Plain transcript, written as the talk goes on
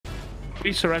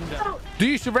We surrender. Do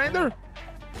you surrender?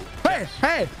 Hey,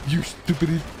 hey, you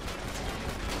stupid.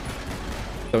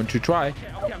 Don't you try.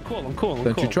 Okay, I'm cool. I'm cool. I'm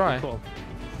Don't cool. you try. I'm cool.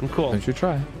 I'm cool. Don't you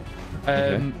try.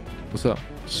 Okay. What's up?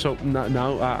 So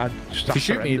now I just. If you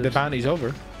shoot me, the bounty's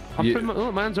over. I'm pretty much,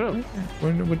 oh, man's up.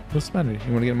 What's the matter?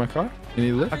 You want to get in my car? You need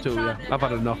a lift? I do, yeah. I've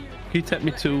had enough. Can you take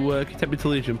me to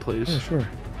Legion, please? Yeah, sure.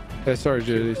 Sorry,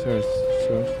 Judy. Sorry.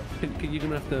 You're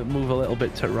gonna have to move a little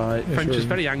bit to right. Yeah, French sure. is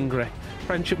very angry.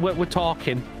 French, we're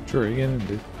talking. Sure, you get in,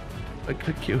 dude.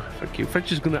 Thank you.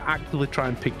 French is gonna actively try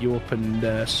and pick you up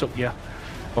and suck you.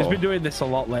 He's been doing this a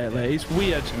lot lately. It's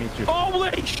weird. Me too.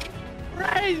 Holy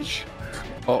French!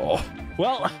 Oh.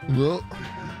 Well,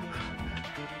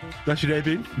 that's your day,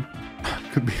 been.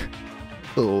 Could be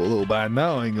a little bad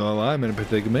now. I ain't gonna lie. I'm in a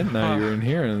predicament. Now you're in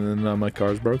here, and then my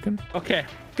car's broken. Okay,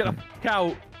 get up,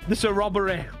 out. This is a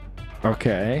robbery.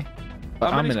 Okay.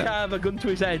 I'm in his car with a gun to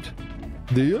his head.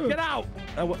 Do you? Get out!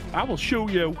 I will shoot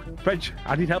you. French,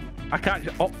 I need help. I can't.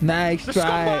 Oh, nice the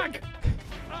try. scumbag!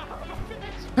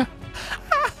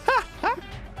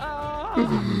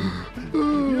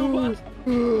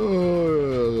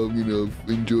 I'm gonna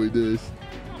enjoy this.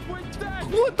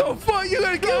 What the fuck? You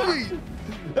gonna kill me?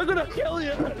 I'm gonna kill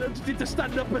you. I just need to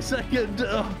stand up a second.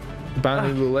 The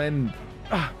bounty will end.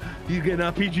 You get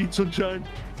an RPG, sunshine.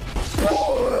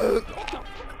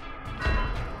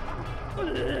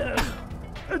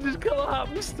 I just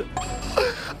collapsed.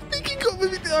 I think he got me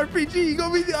with the RPG. He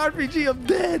got me with the RPG. I'm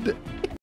dead.